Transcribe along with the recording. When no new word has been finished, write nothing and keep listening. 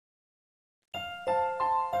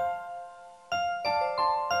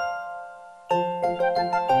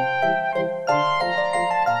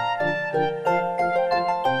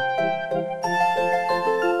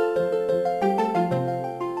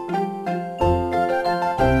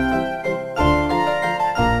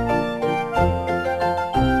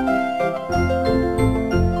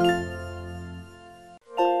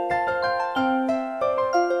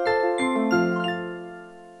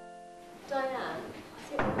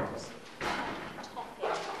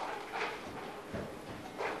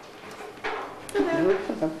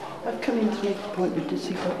make an appointment to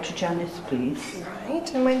see Dr. Janice, please.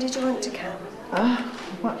 Right, and when did you want to come?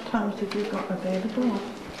 What times have you got available?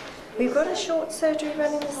 We've got a short surgery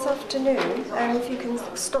running this afternoon, and if you can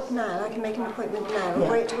stop now, I can make an appointment now.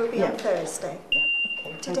 Yeah. It will be on Thursday. Yeah,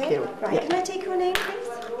 okay. Today? Thank you. Right, Yeah. can I take your name, please?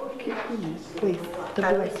 Please, the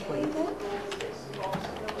voice, Okay, please. then.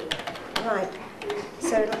 Right,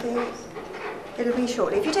 so it'll be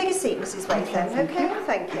shortly. If you take a seat, Mrs. Waite, then. Okay,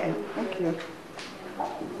 thank you. Thank you.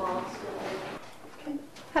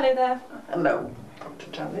 Hello there. Hello,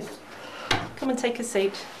 Dr. Janice. Come and take a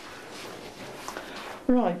seat.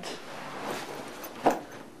 Right.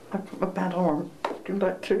 I've got a bad arm. Would you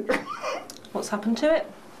like to? What's happened to it?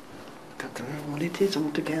 I don't know what it is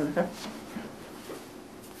altogether.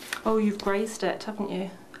 Oh, you've grazed it, haven't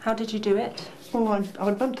you? How did you do it? Well,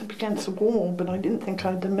 I bumped up against the wall, but I didn't think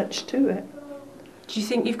I'd done much to it. Do you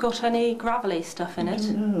think you've got any gravelly stuff in it?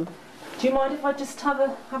 No. Do you mind if I just have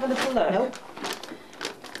a little look? No.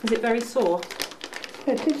 Is it very sore?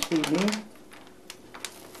 It is really.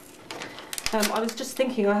 I was just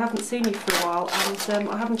thinking, I haven't seen you for a while, and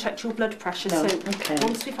I haven't checked your blood pressure. No, so okay.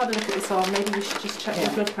 once we've had a look at this arm, maybe we should just check your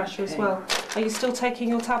blood pressure as well. Are you still taking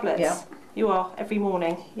your tablets? Yeah. You are, every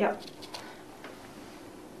morning? Yep.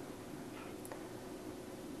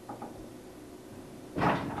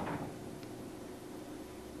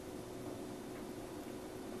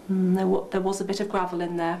 There was a bit of gravel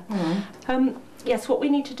in there. Yes, what we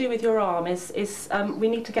need to do with your arm is we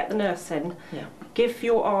need to get the nurse in, give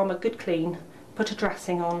your arm a good clean, put a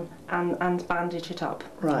dressing on and bandage it up.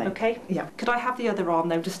 Right. Okay? Yeah. Could I have the other arm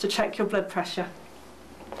though, just to check your blood pressure?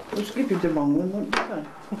 I'll just give you the wrong one, won't you?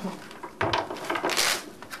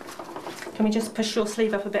 Can we just push your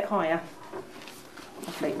sleeve up a bit higher?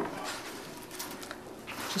 Lovely.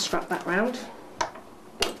 Just wrap that round.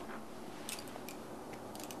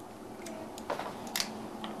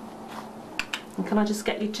 And can I just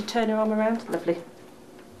get you to turn your arm around? Lovely.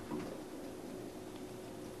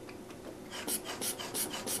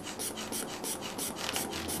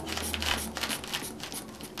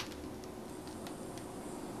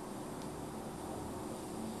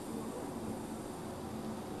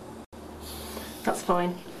 That's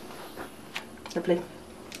fine. Lovely.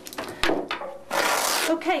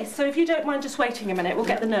 Okay, so if you don't mind just waiting a minute, we'll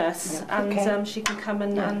get the nurse and she can come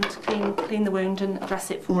and clean the wound and dress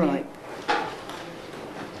it for you.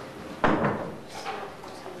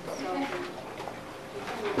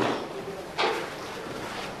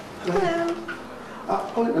 Hello.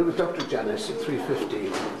 Appointment with Dr. Janice at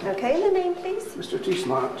 3:15. Okay, and the name, please? Mr. T.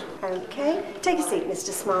 Smart. Okay. Take a seat,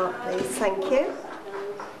 Mr. Smart, please. Thank you.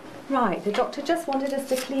 Right, the doctor just wanted us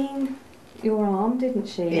to clean your arm, didn't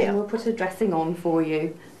she? Yeah. And we'll put a dressing on for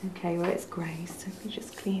you. Okay, well it's grazed, so if you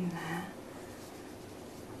just clean there.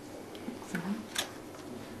 Excellent.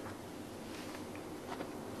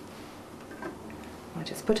 I'll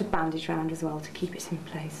just put a bandage round as well to keep it in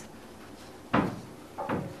place.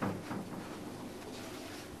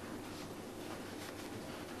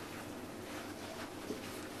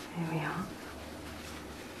 There we are.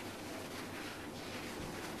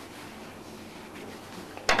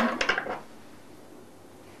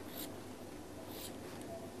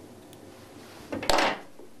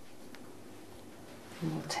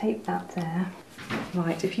 And we'll tape that there.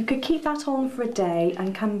 Right, if you could keep that on for a day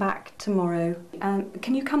and come back tomorrow.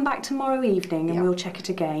 Can you come back tomorrow evening and we'll check it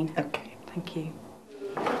again? Okay. Thank you.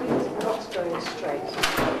 Not going straight.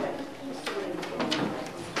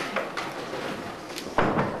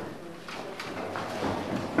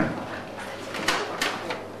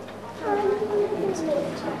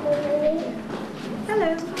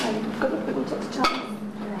 Hello. Hi, I've got a quick one, Dr. Charles.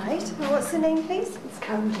 Right, and what's the name, please? It's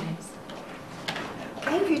Karen James.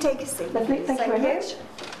 Okay, if you take a seat. Lovely, please. thank you very much.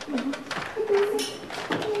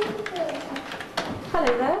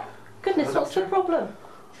 Hello there. Goodness, what's the problem?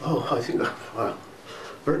 Oh, I think, well,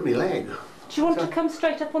 burnt my leg. Do you want to come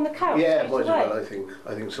straight up on the couch? Yeah, straight might as away? well,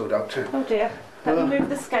 I think so, Doctor. Oh dear. Let me move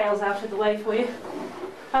the scales out of the way for you.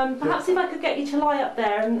 Perhaps if I could get you to lie up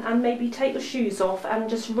there and maybe take your shoes off and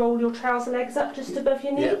just roll your trouser legs up just above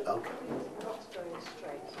your knee. Yeah, okay.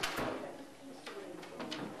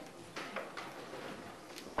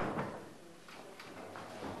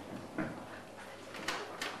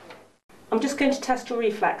 I'm just going to test your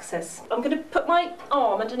reflexes. I'm going to put my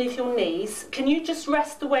arm underneath your knees. Can you just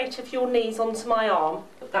rest the weight of your knees onto my arm?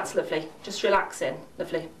 That's lovely. Just relax in.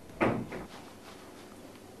 Lovely.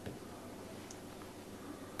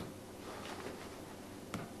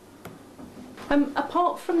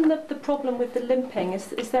 Apart from the problem with the limping, is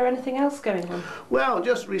there anything else going on? Well,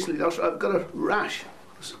 just recently, Doctor, I've got a rash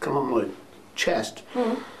that's come on my chest.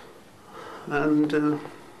 And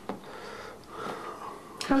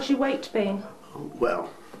How's your weight been? Well,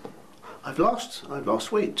 I've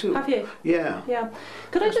lost weight too. Have you? Yeah. Yeah.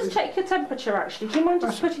 Could I just check your temperature actually? Do you mind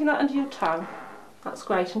just putting that under your tongue? That's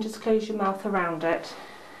great, and just close your mouth around it.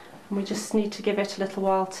 And we just need to give it a little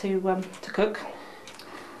while to cook.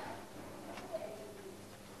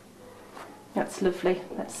 That's lovely.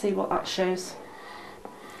 Let's see what that shows.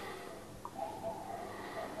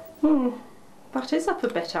 That is up a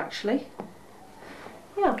bit actually.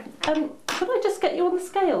 Yeah. Could I just get you on the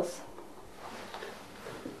scales?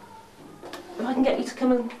 If I can get you to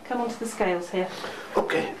come onto the scales here.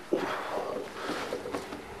 Okay.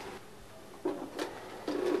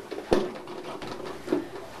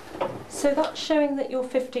 So that's showing that you're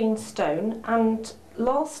 15 stone, and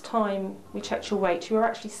last time we checked your weight you were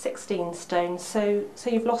actually 16 stone, so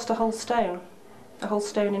you've lost a whole stone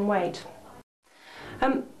in weight.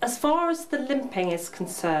 As far as the limping is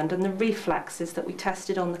concerned and the reflexes that we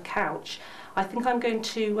tested on the couch, I think I'm going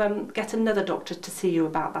to get another doctor to see you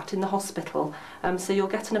about that in the hospital, so you'll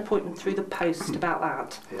get an appointment through the post about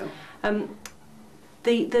that. Yeah.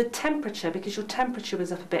 The temperature, because your temperature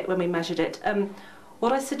was up a bit when we measured it,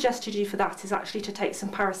 what I suggested you for that is actually to take some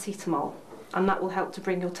paracetamol, and that will help to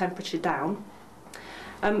bring your temperature down.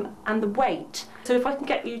 And the weight, so if I can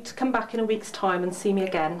get you to come back in a week's time and see me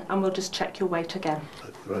again, and we'll just check your weight again.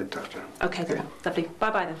 Right, doctor. Okay then, lovely.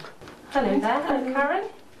 Bye-bye then. Hello there, hello Karen.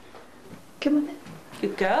 Come on then.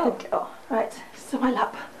 Good girl. Good girl. Right, so my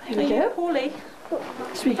lap. Here Are we you go. poorly?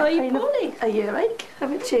 Sweet. Are you poorly? A earache,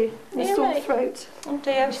 haven't you? And a sore Earache? throat. Oh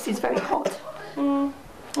dear. She seems very hot. Oh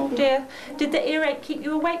dear. Did the earache keep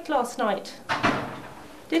you awake last night?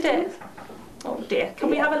 Did it? Oh dear.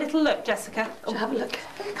 Can we have a little look, Jessica? Shall I have a look?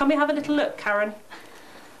 Can we have a little look, Karen?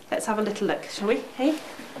 Let's have a little look, shall we? Hey?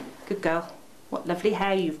 Good girl. What lovely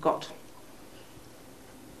hair you've got.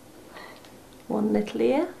 One little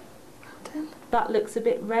ear. That looks a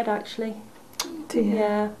bit red, actually. Dear.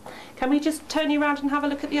 Yeah. Can we just turn you around and have a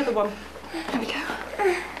look at the other one? There we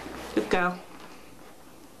go. Good girl.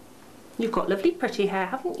 You've got lovely pretty hair,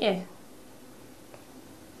 haven't you?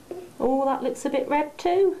 Oh, that looks a bit red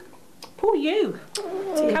too. Poor you.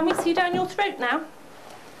 Can we see down your throat now?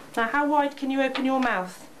 Now, how wide can you open your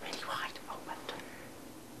mouth? Really wide. Oh, well done.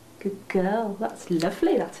 Good girl. That's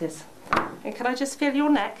lovely, that is. And can I just feel your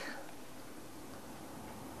neck?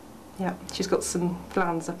 Yeah, she's got some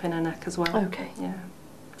glands up in her neck as well. Okay. Yeah.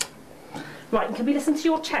 Right, and can we listen to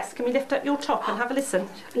your chest? Can we lift up your top and have a listen?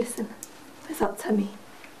 Have a listen. Where's that tummy?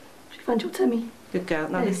 Should we find your tummy? Good girl.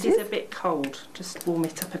 Now There this it is is. a bit cold. Just warm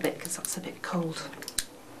it up a bit because that's a bit cold.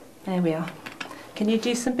 There we are. Can you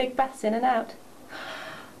do some big breaths in and out?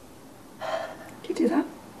 Can you do that?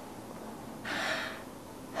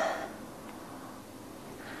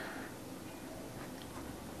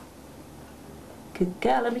 Good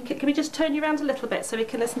girl. And can we just turn you around a little bit so we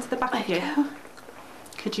can listen to the back of you? Go.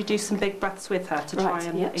 Could you do some big breaths with her to try Right,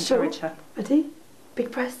 and yeah, encourage sure. her? Ready?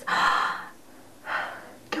 Big breath.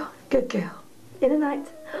 Go on. Good girl. In and out.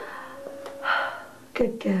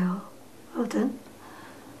 Good girl. Well done.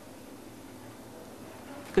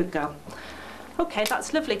 Good girl. Okay,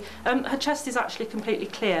 that's lovely. Her chest is actually completely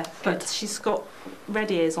clear, but Good. she's got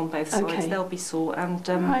red ears on both sides. Okay. They'll be sore, and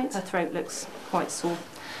Right. her throat looks quite sore.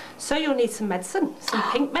 So you'll need some medicine, some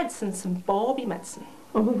pink medicine, some Barbie medicine.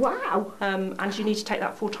 Oh, wow. And you need to take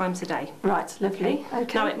that 4 times a day. Right, lovely.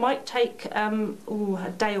 Okay. Now it might take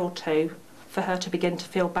a day or two for her to begin to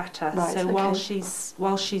feel better. Right, so okay.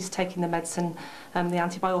 while she's taking the medicine, the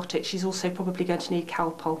antibiotics, she's also probably going to need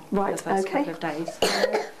Calpol Right, for the first okay. couple of days.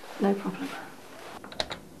 No problem.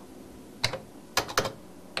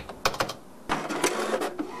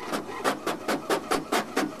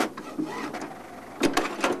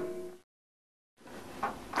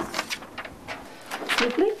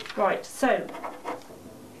 Lovely. Right, so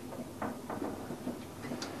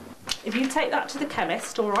if you take that to the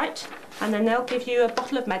chemist, all right, and then they'll give you a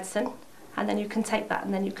bottle of medicine, and then you can take that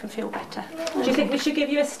and then you can feel better. Do you think we should give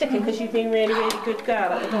you a sticker because you've been really, really good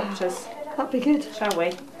girl at the doctor's? That'd be good. Shall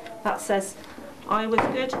we? That says, I was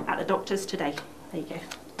good at the doctor's today. There you go.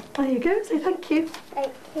 There you go. Say thank you.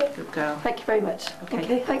 Thank you. Good girl. Thank you very much.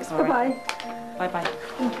 Okay. Thanks. All Bye-bye. right. Bye-bye.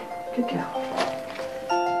 Good girl.